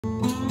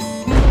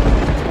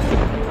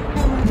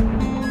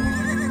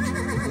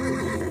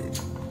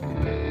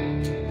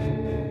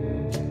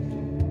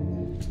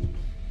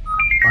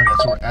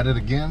at it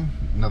again.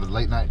 Another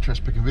late night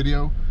trash picking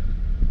video.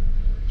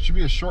 Should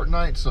be a short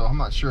night, so I'm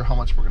not sure how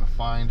much we're gonna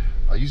find.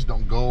 I usually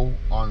don't go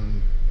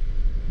on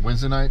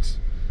Wednesday nights,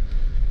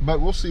 but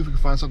we'll see if we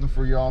can find something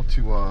for y'all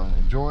to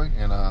enjoy.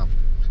 And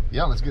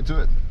yeah, let's get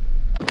to it.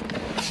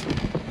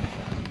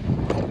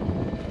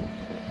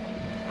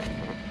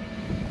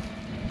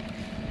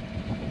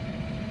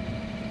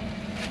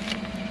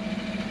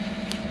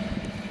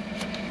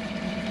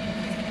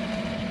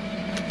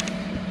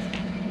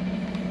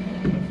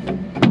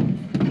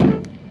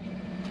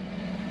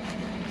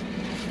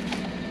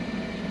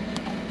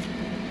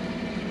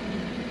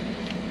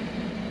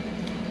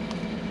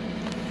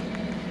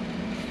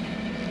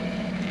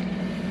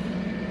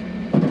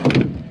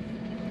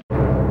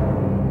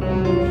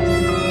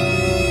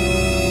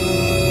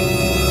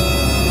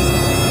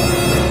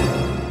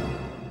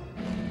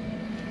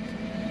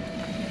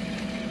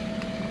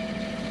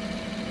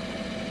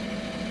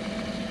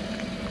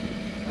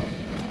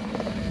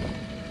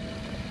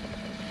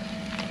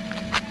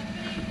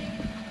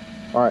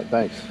 All right,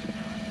 thanks.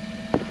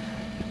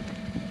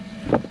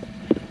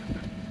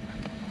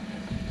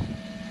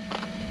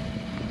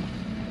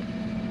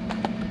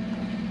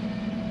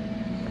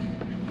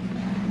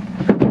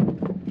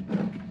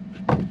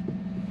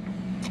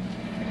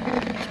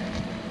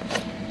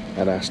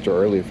 I'd asked her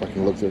earlier if I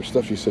can look through her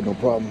stuff. She said no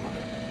problem.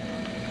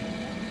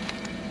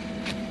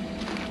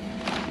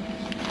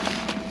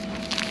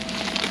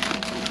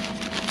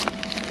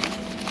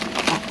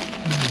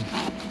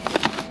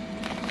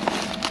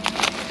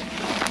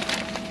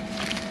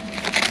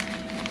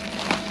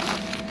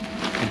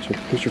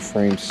 Picture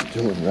frame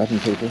still in wrapping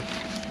paper.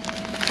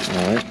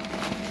 Alright.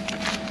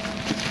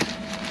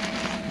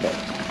 But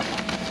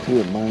who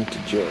am I to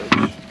judge?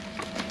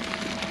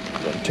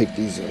 I'm gonna take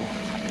these though.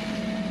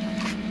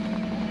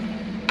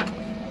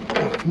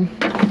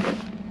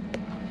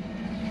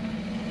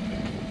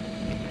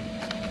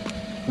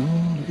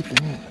 Oh, look at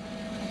that.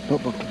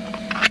 Belt buckle.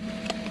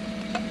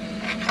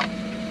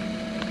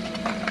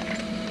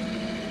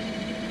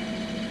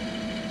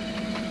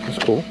 That's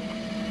cool.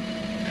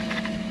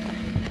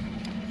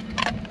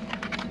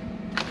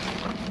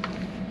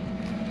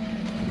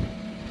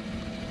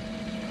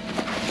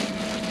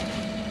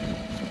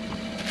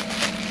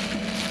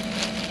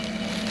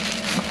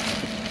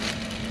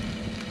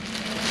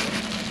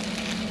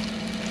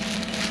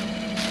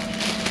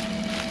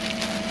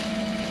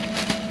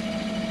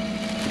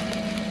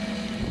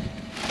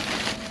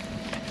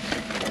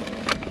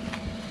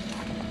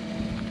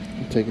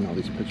 Taking all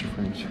these picture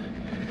frames.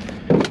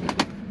 Let's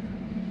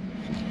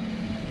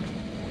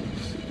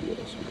see what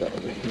else we got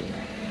over here.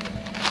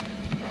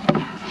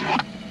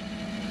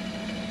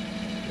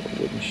 A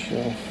wooden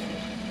shelf.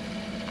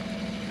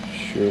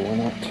 Sure, why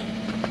not? Sure, why not?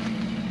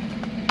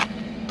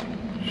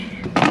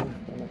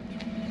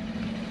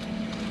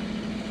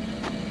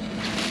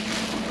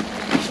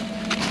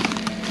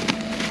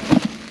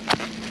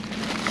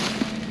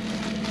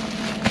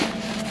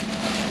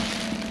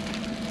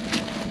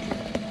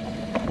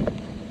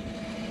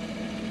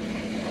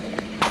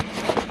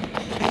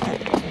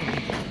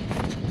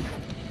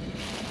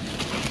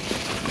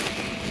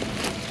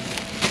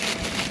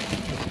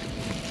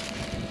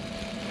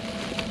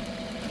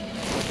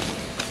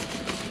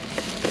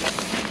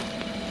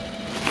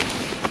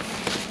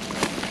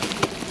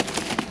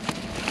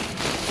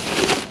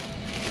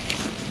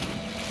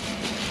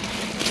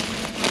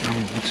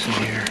 What's in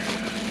here?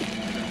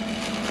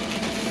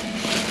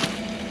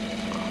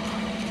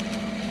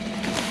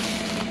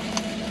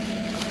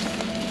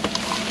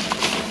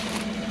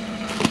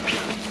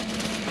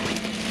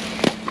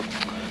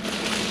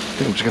 I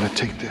think I'm just gonna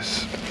take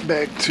this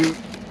bag too.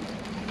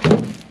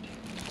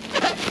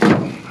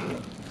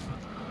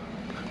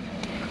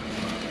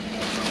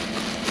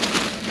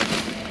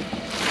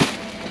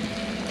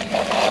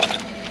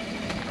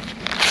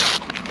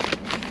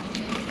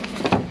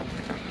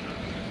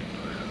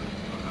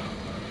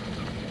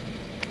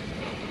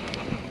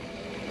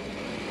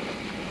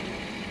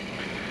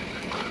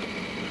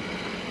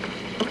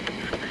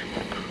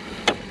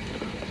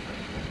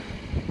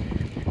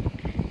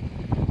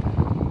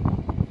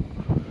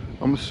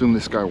 I'm assuming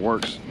this guy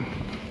works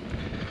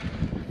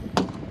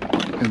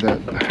and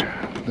that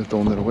they're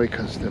throwing it away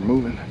because they're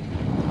moving.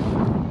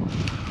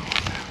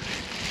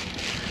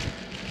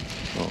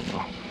 Oh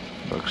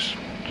no, looks,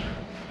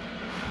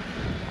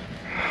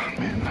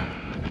 man,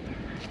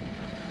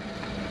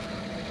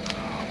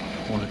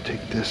 I want to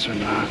take this or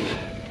not.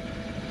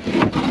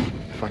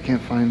 If I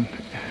can't find,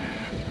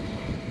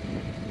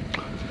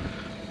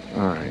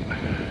 all right.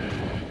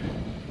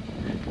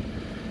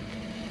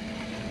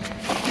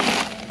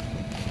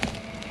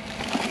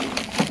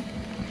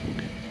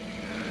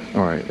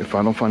 Alright, if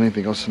I don't find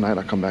anything else tonight,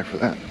 I'll come back for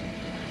that.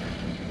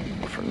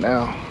 But for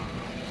now,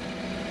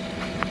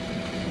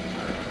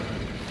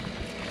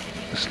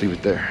 let's leave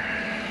it there.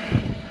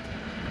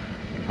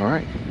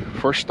 Alright,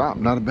 first stop,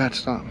 not a bad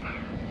stop.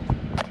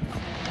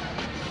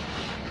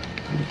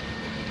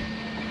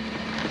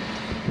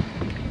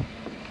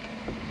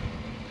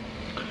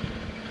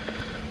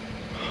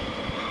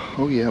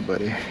 Oh yeah,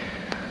 buddy.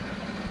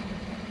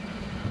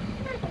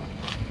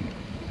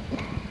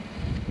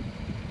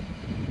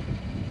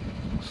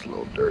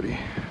 little dirty.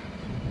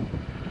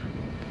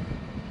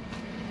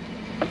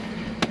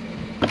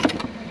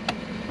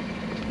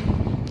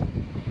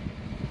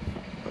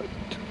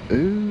 But,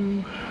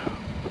 ooh.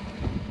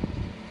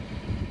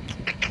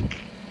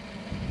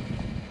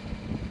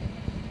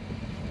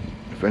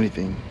 If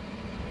anything,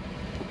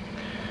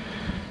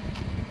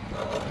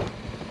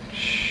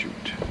 shoot.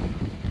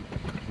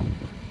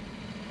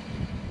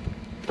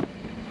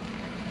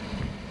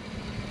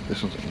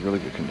 This one's in really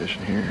good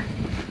condition here.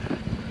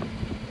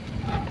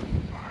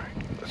 Alright,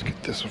 let's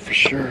get this one for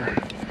sure.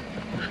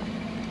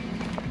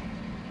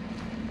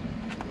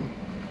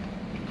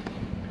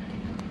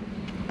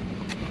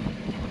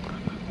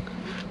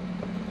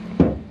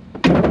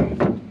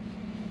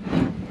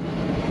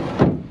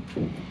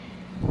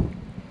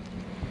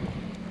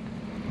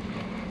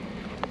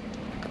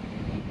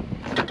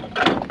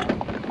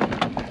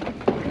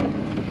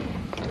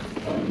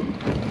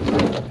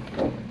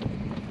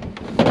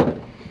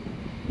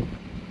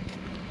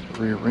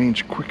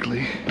 Rearrange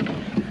quickly.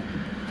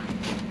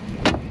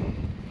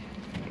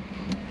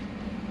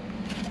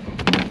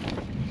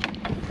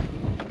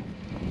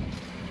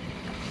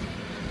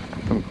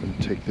 I'm going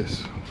to take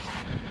this.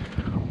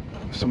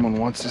 If someone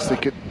wants this, they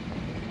could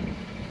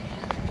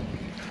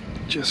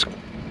just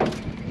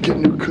get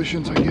new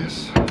cushions, I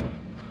guess.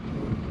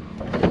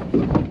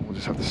 We'll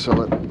just have to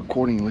sell it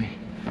accordingly.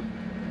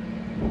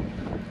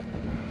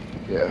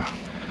 Yeah.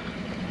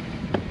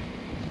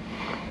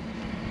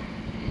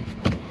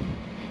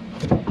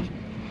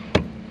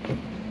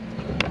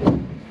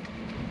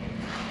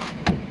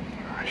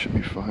 Should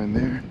be fine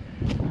there.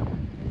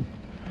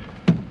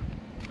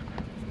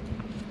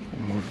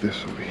 Move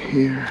this over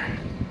here.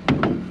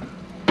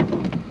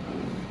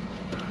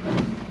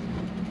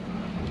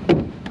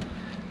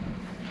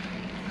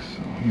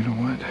 So, you know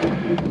what?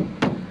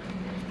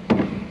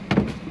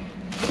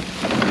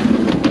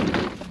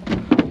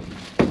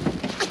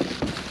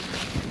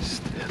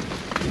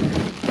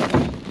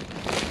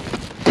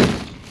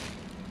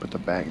 Put the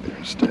bag there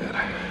instead.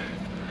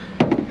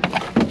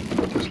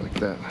 Just like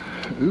that.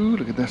 Ooh,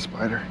 look at that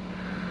spider.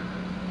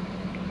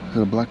 Is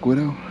it a black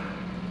widow?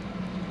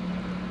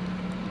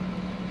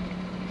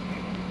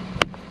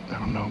 I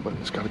don't know, but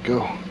it's gotta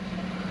go.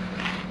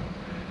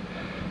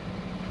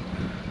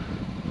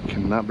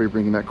 Cannot be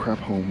bringing that crap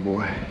home,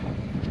 boy.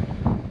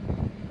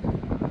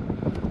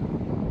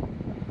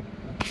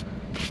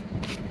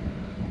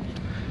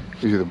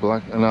 Is it a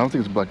black? No, I don't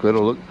think it's a black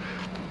widow. Look,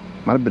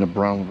 might have been a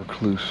brown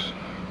recluse.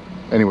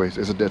 Anyways,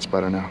 it's a dead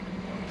spider now.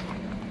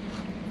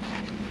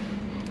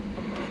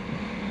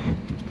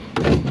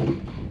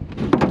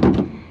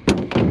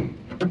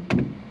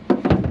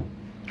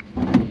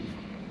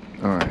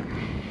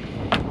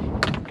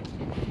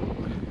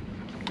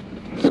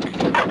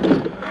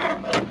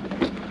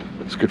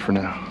 Good for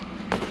now.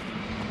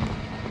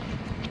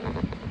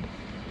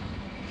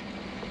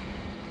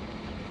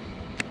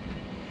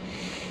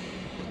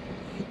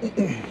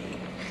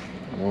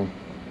 Well,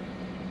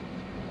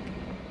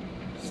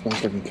 it's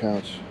not looking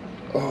couch.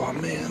 Oh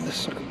man, this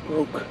sucker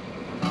broke.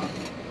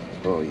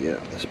 Oh yeah,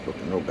 this broke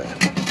real bad.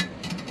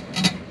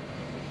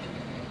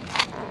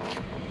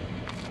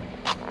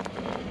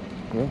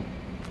 Well,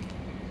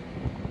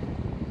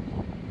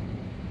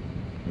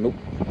 nope.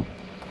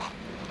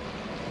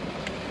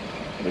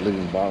 They're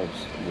leaving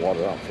bottles of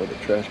water out for the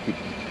trash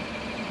people.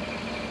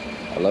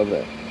 I love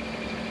that.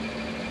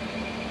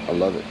 I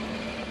love it.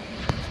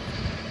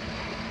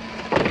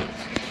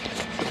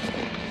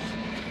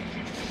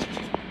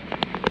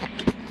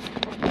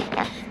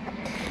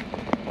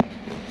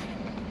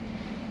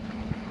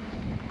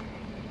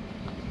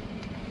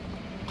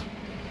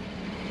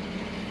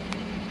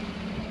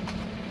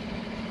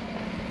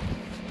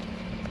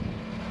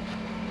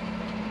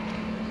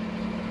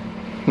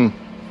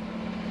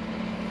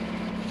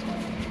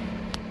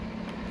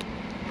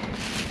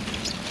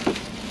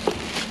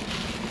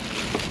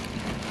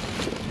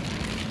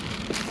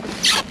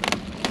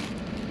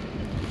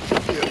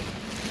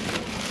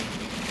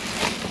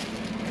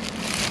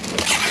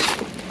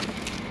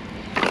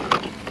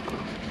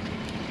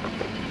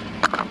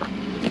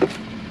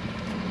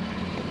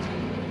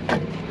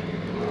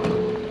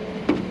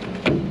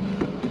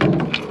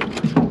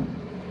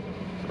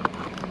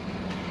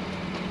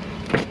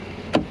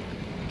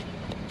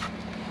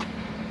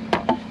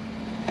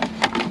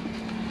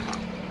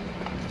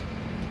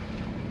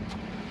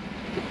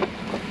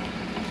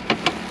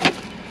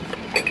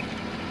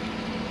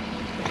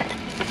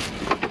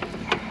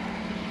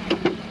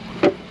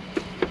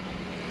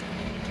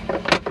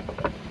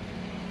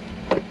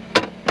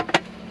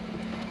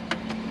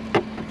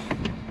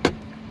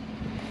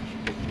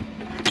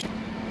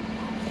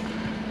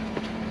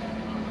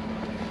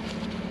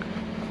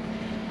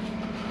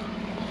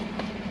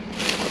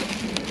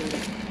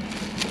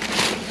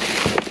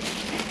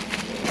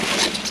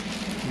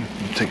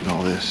 Taking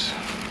all this.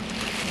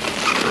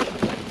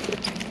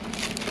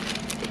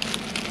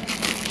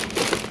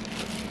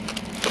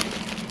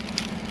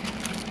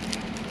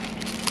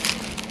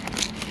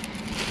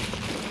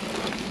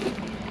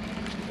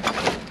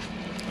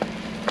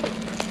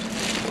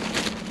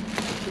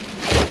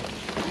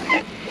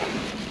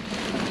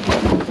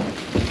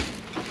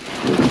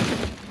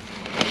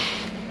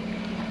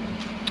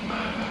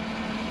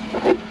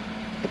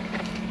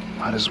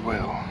 Might as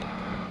well.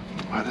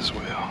 Might as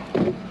well.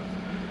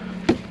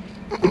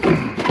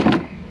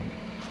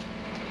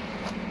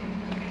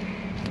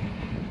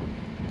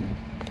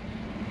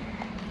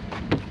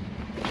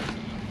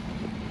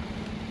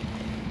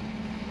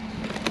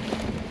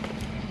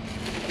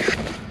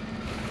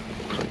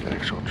 Looks like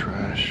actual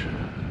trash.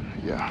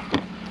 Yeah.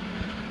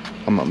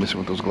 I'm not messing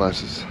with those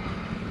glasses.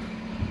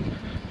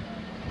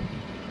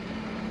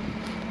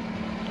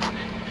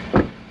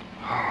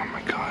 Oh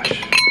my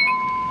gosh.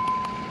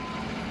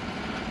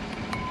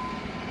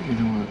 You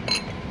know what?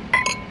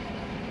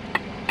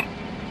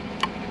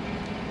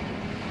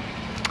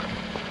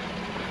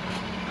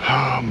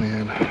 Oh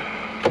man.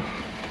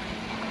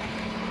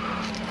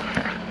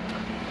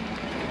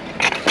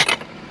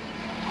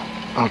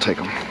 I'll take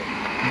them.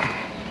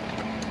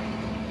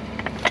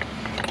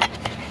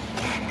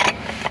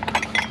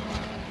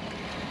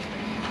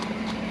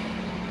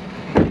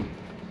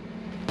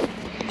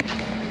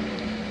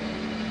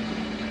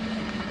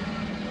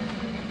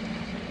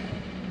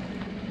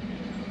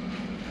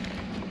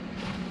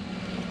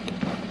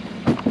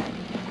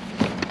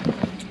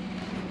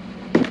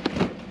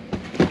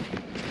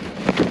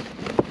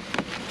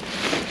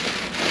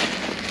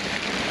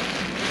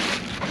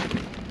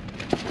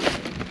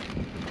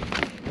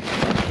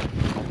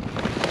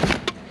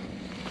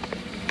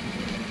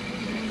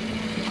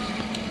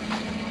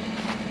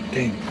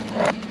 Dang.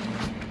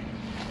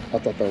 I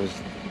thought that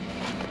was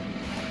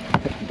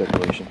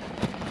decoration.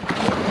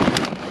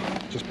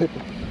 Just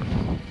paper.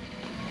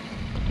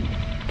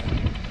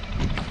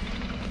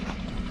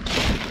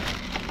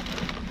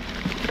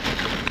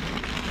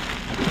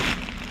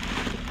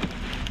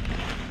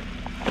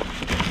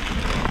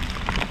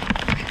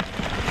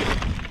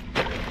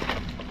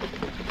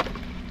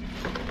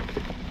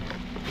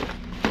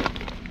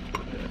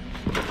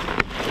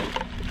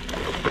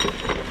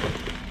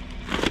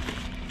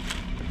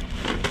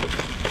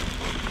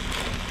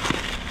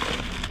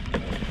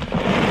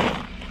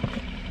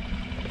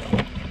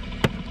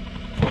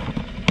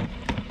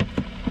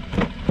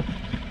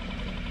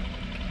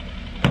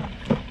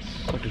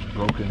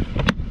 Broken.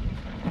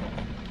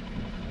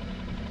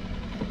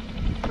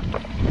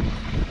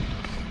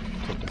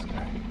 Take this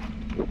guy.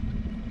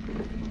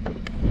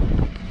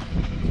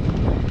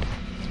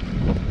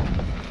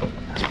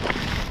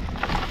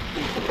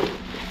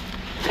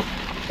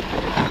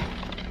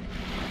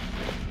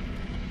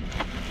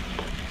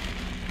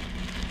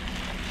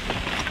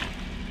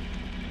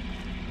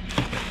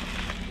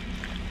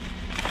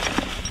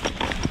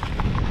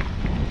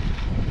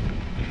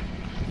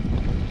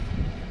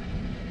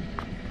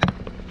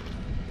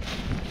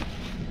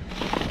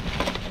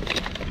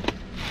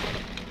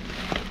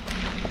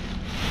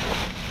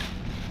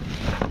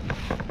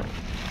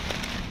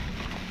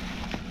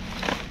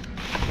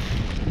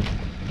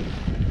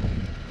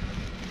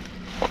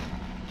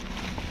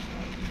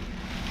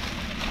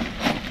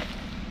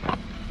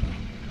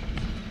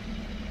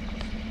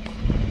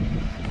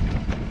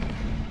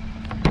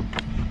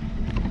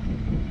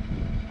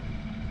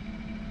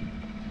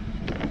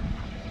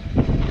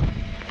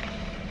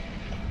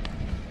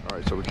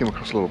 Alright, so we came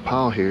across a little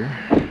pile here.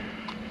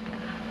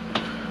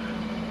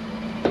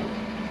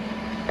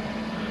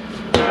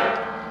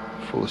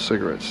 Full of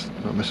cigarettes.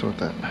 Not messing with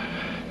that.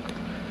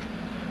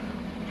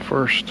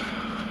 First, I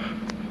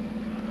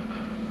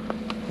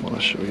want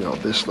to show y'all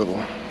this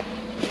little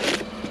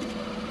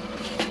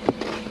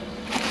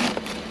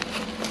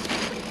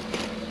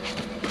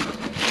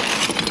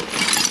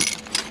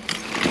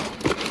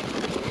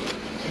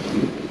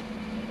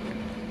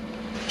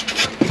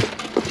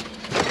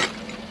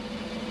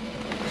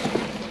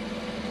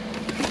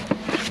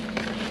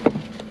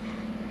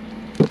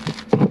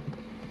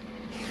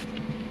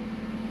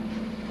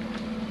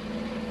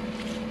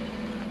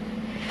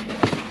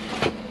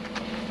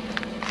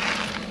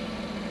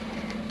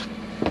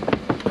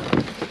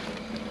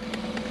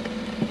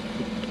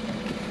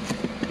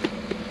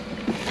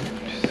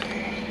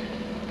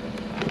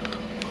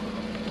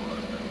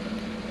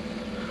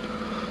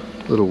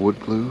little wood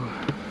glue.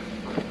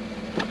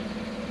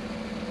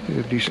 These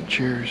are decent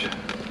chairs.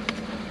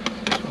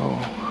 So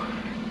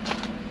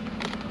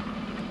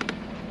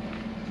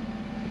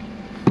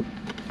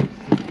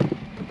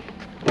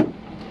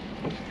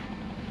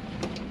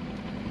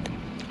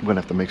I'm gonna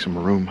have to make some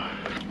room.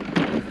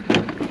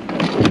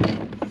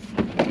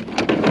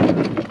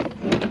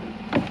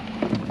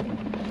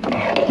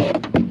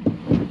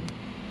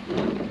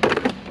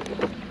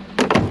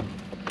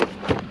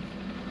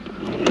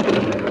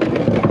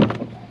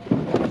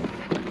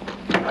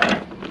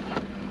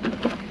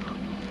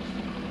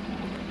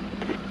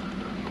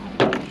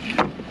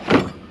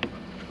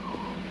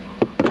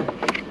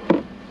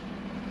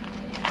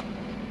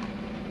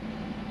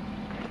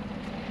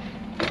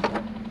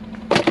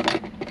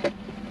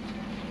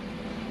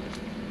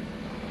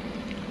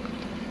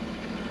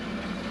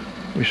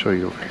 Let me show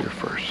you over here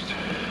first.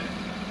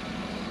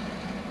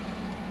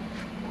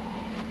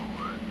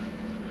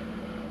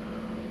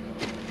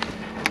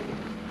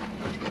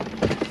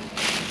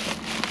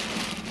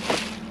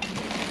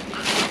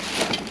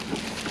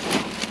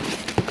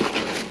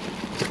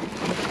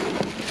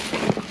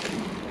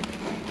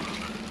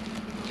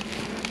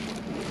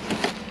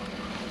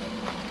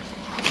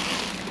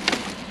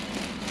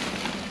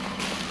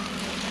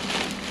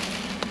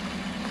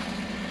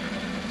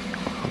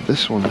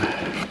 This one got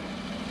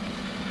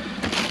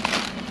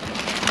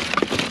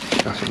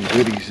some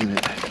goodies in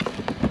it.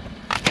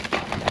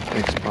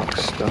 Xbox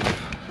stuff.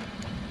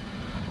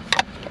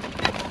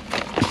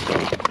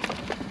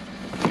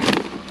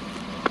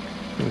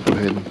 I'm gonna go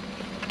ahead and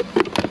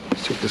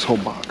take this whole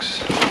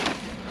box.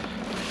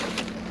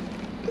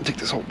 Take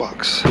this whole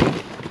box.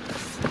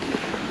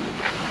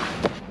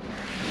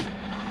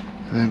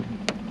 And then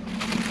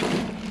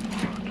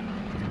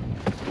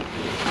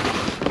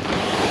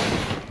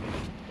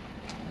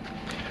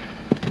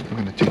I'm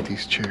gonna take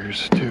these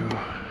chairs too.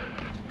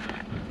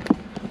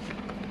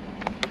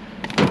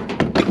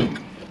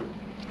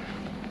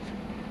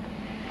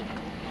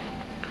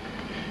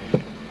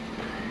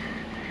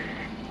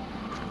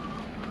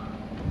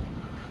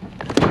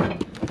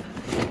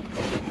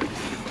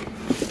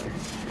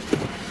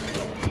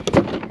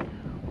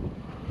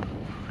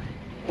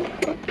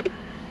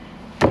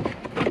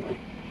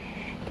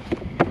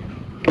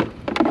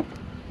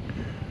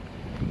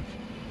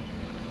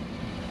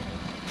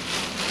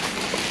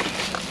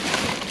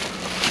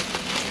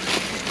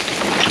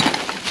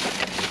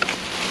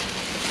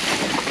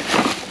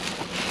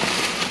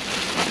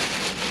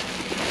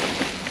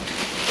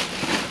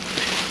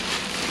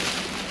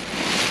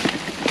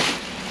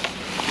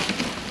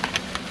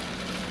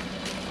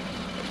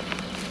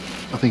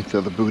 I think the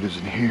other boot is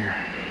in here.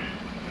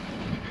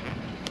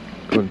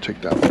 Go ahead and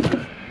take that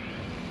one.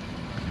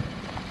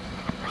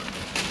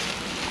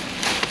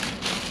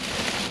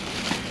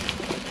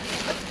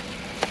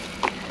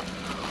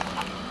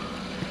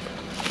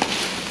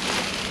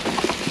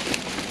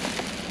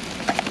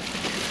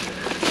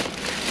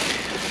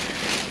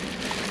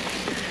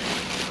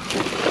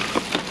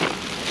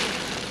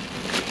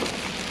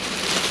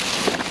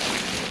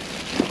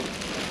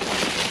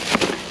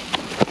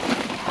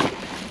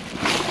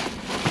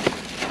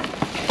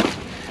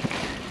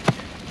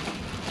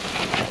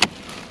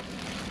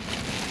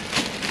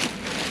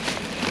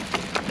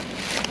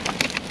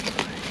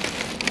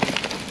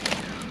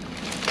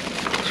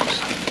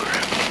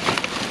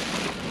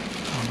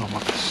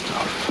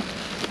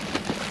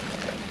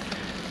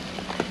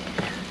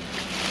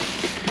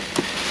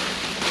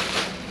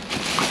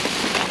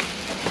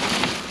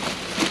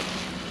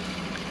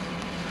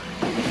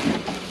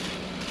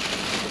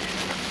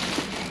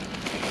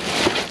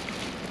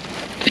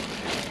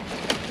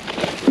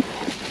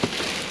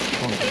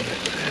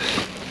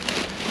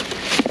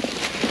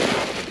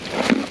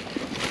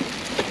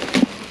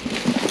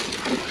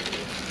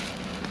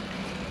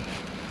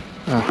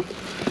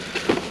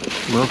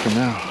 Broken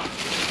now.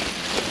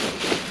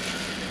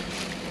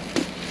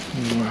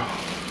 Wow.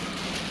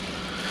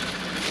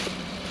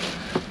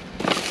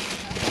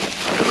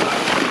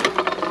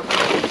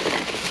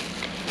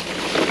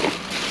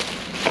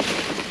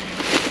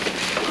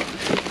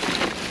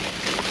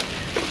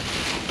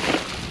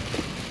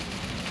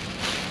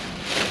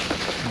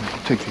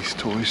 I'll take these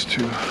toys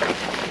too.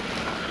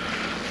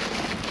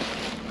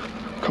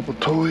 A couple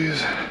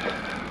toys.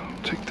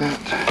 I'll take that.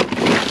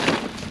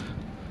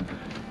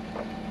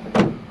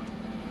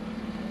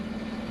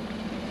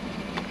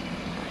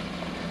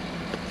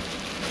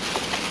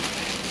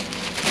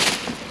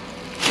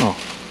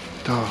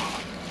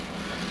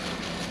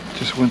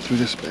 Just went through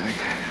this bag.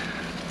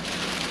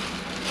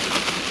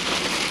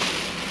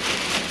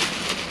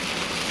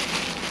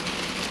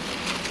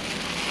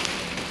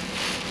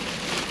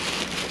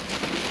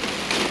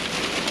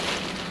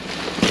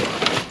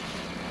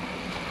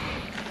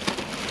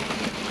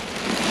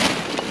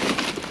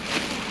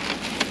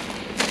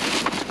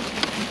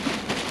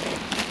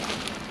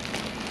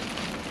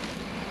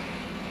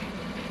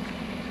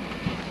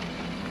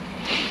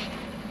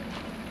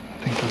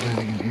 I think there's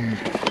anything in here.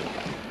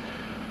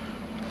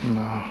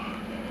 No.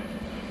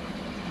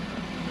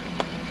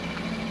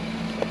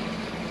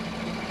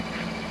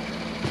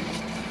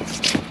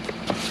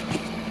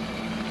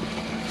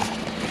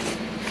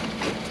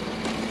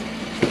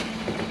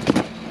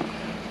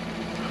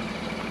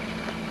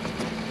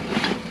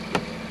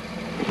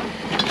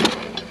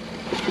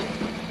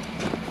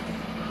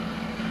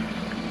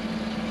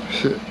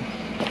 Shit.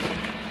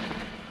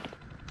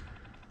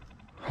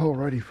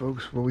 Alrighty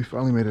folks, well we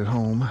finally made it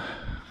home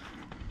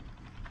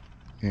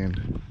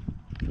and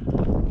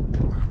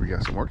we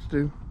got some work to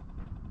do.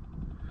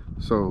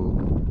 So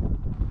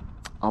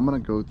I'm gonna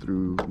go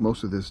through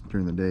most of this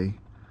during the day,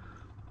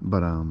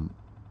 but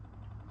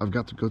I've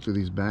got to go through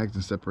these bags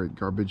and separate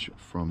garbage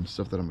from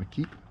stuff that I'm gonna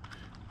keep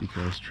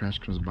because trash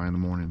comes by in the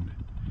morning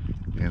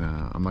and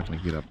I'm not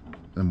gonna get up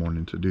in the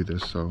morning to do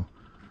this. So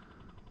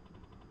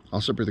I'll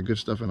separate the good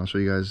stuff and I'll show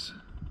you guys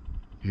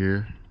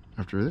here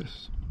after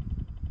this.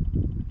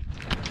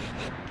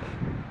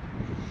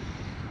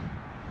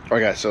 All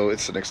right guys, so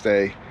it's the next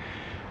day.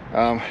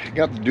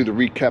 Got to do the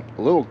recap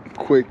a little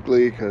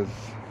quickly because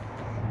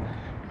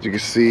as you can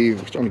see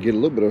we're starting to get a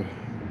little bit of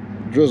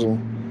drizzle,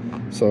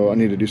 so I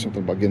need to do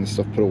something about getting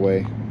stuff put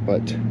away.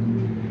 But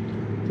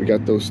we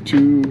got those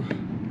two,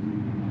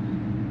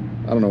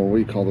 I don't know, what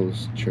do you call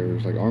those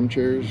chairs, like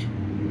armchairs?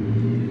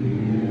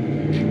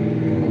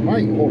 I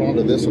might hold on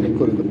to this one and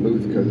put it in the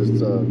booth because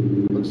it's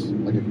look looks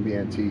like it could be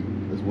antique.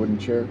 This wooden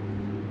chair.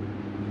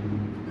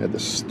 You have the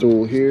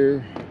stool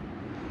here.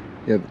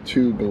 You have the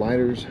 2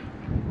 gliders.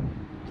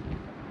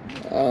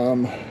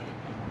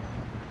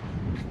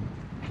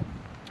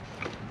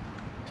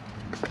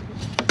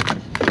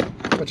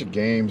 Bunch of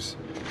games.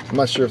 I'm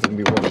not sure if they can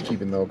be worth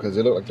keeping though, because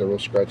they look like they're real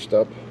scratched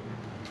up.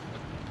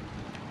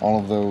 All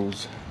of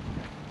those.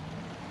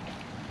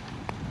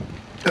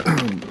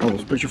 All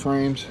those picture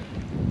frames.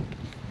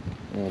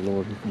 Oh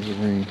Lord, here comes the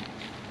rain.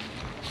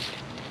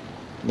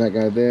 That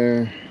guy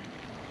there.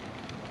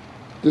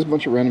 Just a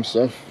bunch of random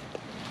stuff.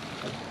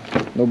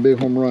 No big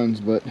home runs,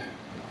 but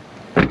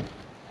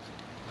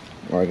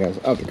alright guys,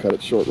 I have to cut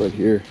it short right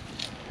here.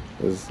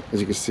 As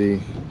you can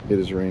see, it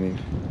is raining.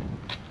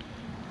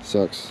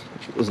 Sucks.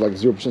 It's like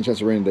 0% chance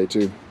of rain today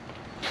too.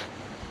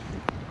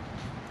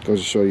 Goes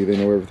to show you they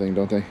know everything,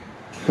 don't they?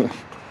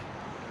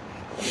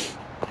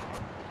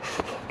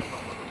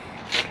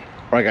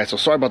 Alright guys, so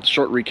sorry about the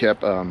short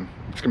recap.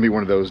 It's gonna be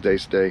one of those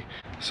days today.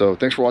 So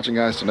thanks for watching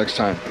guys, till next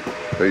time.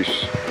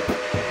 Peace.